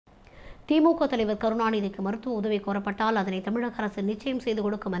திமுக தலைவர் கருணாநிதிக்கு மருத்துவ உதவி கோரப்பட்டால் அதனை தமிழக அரசு நிச்சயம் செய்து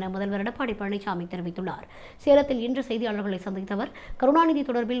கொடுக்கும் என முதல்வர் எடப்பாடி பழனிசாமி தெரிவித்துள்ளார். சேலத்தில் இன்று செய்தியாளர்களை சந்தித்த அவர் கருணாநிதி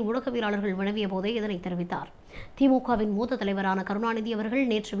தொடர்பில் ஊடகவியலாளர்கள் வினவிய போதே இதனை தெரிவித்தார். திமுகவின் மூத்த தலைவரான கருணாநிதி அவர்கள்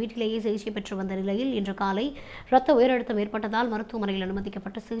நேற்று வீட்டிலேயே சிகிச்சை பெற்று வந்த நிலையில் இன்று காலை இரத்த உயரழுத்தம் ஏற்பட்டதால் மருத்துவமனையில்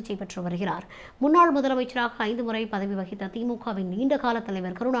அனுமதிக்கப்பட்டு சிகிச்சை பெற்று வருகிறார். முன்னாள் முதலமைச்சராக 5 முறை பதவி வகித்த திமுகவின் நீண்டகால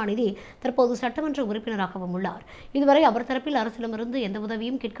தலைவர் கருணாநிதி தற்போது சட்டமன்ற உறுப்பினராகவும் உள்ளார். இதுவரை அவர் தரப்பில் அரசிடமிருந்து எந்த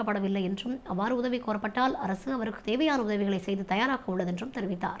உதவியும் கேட்கப்படவில்லை என்றும் அவ்வாறு உதவி கோரப்பட்டால் அரசு அவருக்கு தேவையான உதவிகளை செய்து தயாராக உள்ளது என்றும்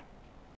தெரிவித்தார்.